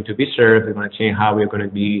we are going to be served. It's going to change how we are going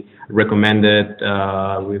to be recommended.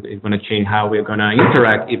 It's going to change how we are going to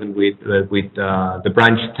interact even with the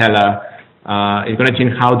branch teller. It's going to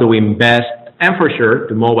change how do we invest. And for sure,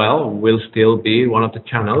 the mobile will still be one of the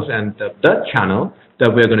channels and the channel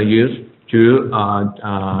that we're going to use to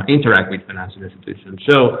interact with financial institutions.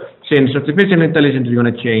 So since artificial intelligence is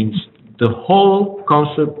going to change the whole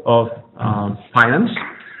concept of finance,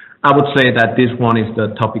 I would say that this one is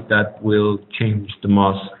the topic that will change the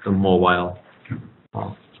most the mobile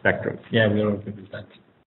spectrum. Yeah, we are okay with that.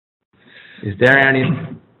 Is there any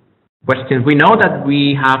questions? We know that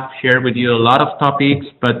we have shared with you a lot of topics,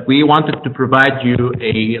 but we wanted to provide you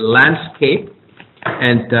a landscape,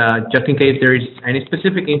 and just in case there is any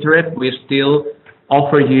specific interest, we still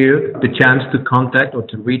offer you the chance to contact or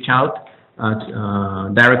to reach out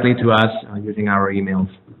directly to us using our emails.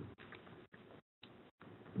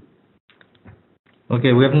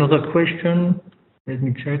 Okay, we have another question. Let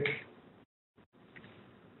me check.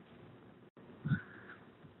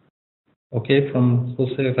 Okay, from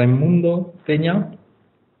Jose Raimundo Peña.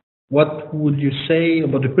 What would you say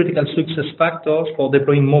about the critical success factors for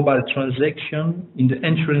deploying mobile transaction in the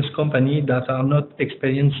insurance company that are not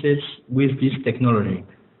experienced with this technology?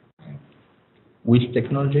 With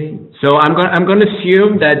technology? So I'm going to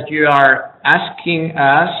assume that you are asking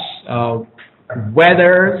us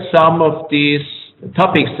whether some of these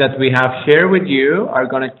topics that we have shared with you are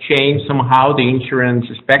going to change somehow the insurance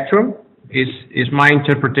spectrum. Is my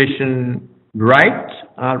interpretation right,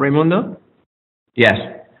 Raimundo? Yes,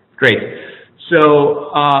 great.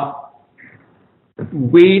 So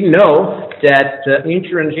we know that the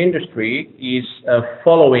insurance industry is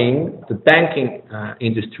following the banking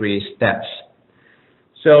industry steps.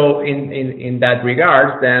 So in that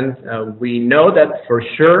regard, then we know that for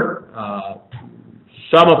sure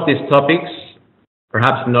some of these topics,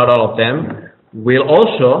 perhaps not all of them, will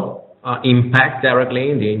also impact directly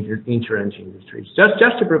in the insurance industry.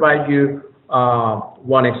 Just to provide you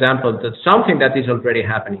one example, that's something that is already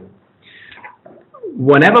happening.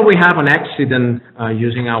 Whenever we have an accident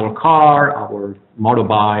using our car, our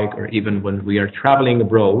motorbike, or even when we are traveling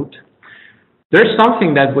abroad, there's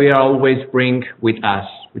something that we always bring with us,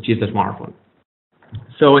 which is the smartphone.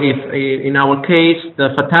 So if in our case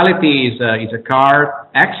the fatality is a car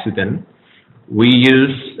accident, we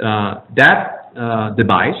use that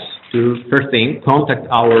device to, first thing, contact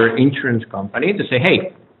our insurance company to say,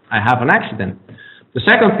 hey, I have an accident. The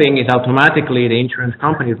second thing is automatically the insurance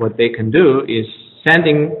company, what they can do is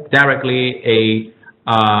sending directly a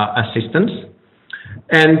assistance.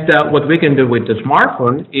 And what we can do with the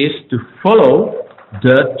smartphone is to follow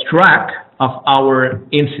the track of our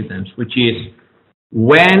incidents, which is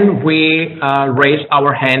when we raise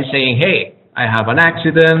our hand saying, hey, I have an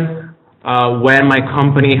accident, when my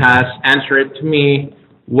company has answered to me,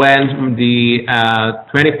 when the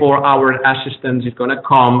 24-hour assistance is going to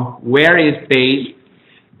come, where it's based,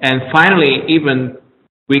 and finally, even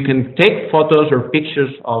we can take photos or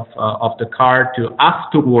pictures of the car to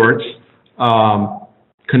afterwards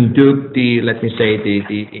conduct the, let me say,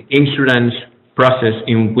 the insurance process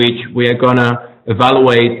in which we are going to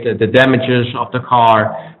evaluate the damages of the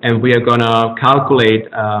car, and we are going to calculate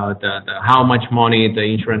how much money the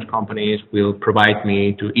insurance companies will provide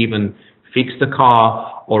me to even fix the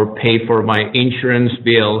car or pay for my insurance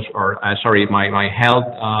bills or my health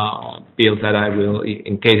bills that I will,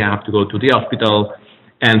 in case I have to go to the hospital,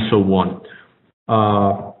 and so on.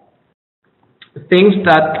 Things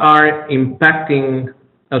that are impacting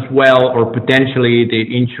as well, or potentially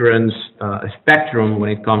the insurance spectrum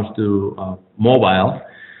when it comes to mobile,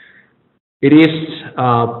 it is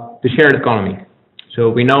the shared economy. So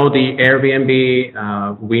we know the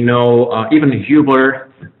Airbnb, we know even Uber,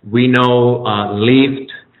 we know Lyft,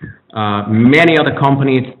 many other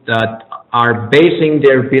companies that are basing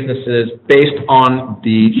their businesses based on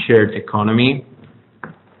the shared economy.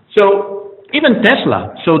 So even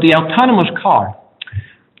Tesla, so the autonomous car.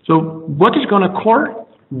 So what is going to occur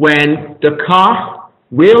when the car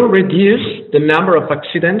will reduce the number of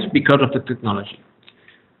accidents because of the technology?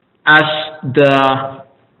 As the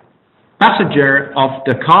passenger of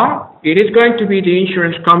the car, it is going to be the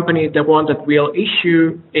insurance company, the one that will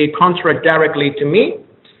issue a contract directly to me,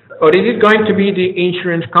 or is it going to be the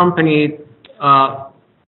insurance company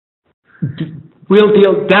will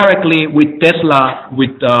deal directly with Tesla,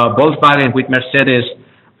 with Volkswagen, with Mercedes,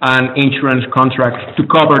 an insurance contract to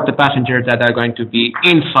cover the passengers that are going to be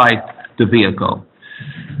inside the vehicle?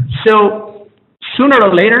 So sooner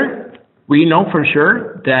or later, we know for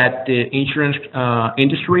sure that the insurance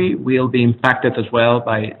industry will be impacted as well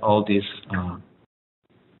by all these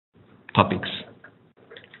topics.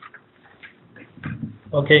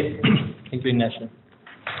 Okay, thank you, Ignacio.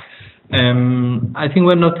 I think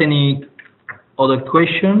we have not any other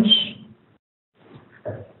questions.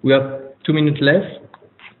 We have 2 minutes left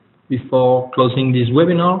before closing this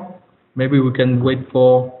webinar. Maybe we can wait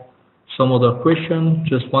for some other question,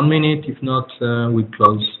 just 1 minute. If not, we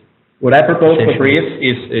close. What I propose, Patrice,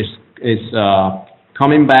 is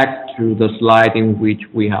coming back to the slide in which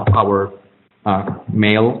we have our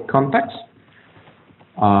mail contacts.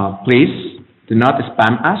 Please do not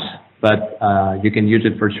spam us, but you can use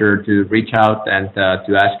it for sure to reach out and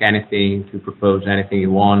to ask anything, to propose anything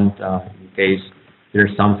you want, in case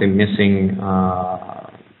there's something missing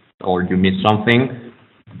or you miss something.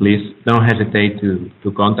 Please don't hesitate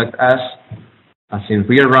to contact us. Since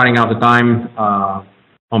we are running out of time,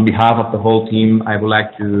 on behalf of the whole team, I would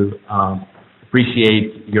like to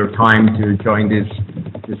appreciate your time to join this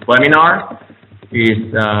webinar.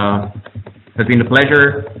 It has been a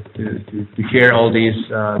pleasure to share all these,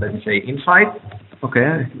 let me say, insights.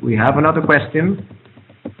 Okay, we have another question.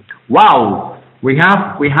 Wow, we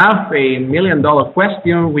have a $1 million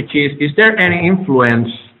question, which is there any influence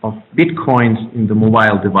of Bitcoins in the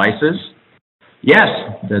mobile devices? Yes,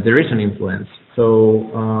 there is an influence.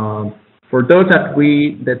 So for those that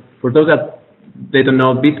they don't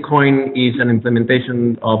know, Bitcoin is an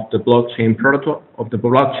implementation of the blockchain protocol.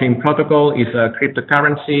 Is a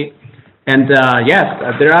cryptocurrency, and yes,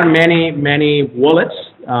 there are many wallets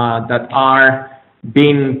that are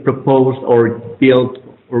being proposed or built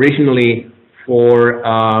originally for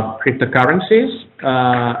cryptocurrencies.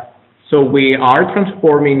 So we are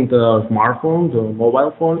transforming the smartphone, the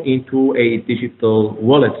mobile phone, into a digital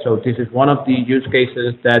wallet. So this is one of the use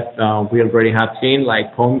cases that we already have seen,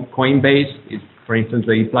 like Coinbase is, for instance,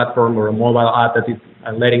 a platform or a mobile app that is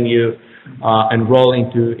letting you enroll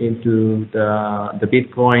into the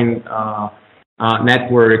Bitcoin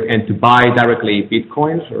network and to buy directly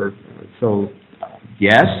Bitcoins.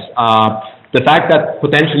 Yes. The fact that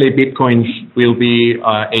potentially Bitcoins will be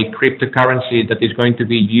a cryptocurrency that is going to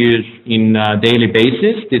be used in a daily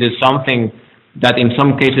basis, it is something that in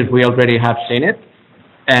some cases we already have seen it.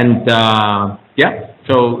 And yeah,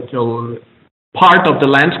 so part of the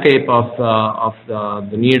landscape of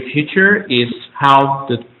the near future is how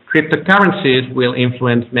the cryptocurrencies will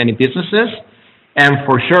influence many businesses. And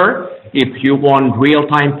for sure, if you want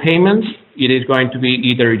real-time payments, it is going to be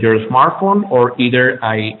either your smartphone or either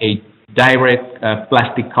a direct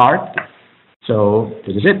plastic card. So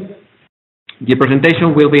this is it. The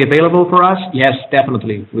presentation will be available for us. Yes,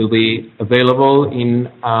 definitely will be available in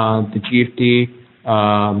the GFT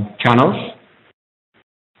channels.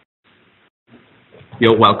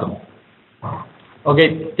 You're welcome.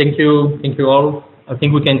 Okay, thank you all. I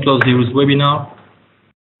think we can close this webinar.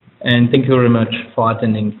 And thank you very much for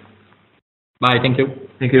attending. Bye, thank you.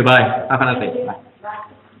 Thank you, bye. Have a nice day. Bye.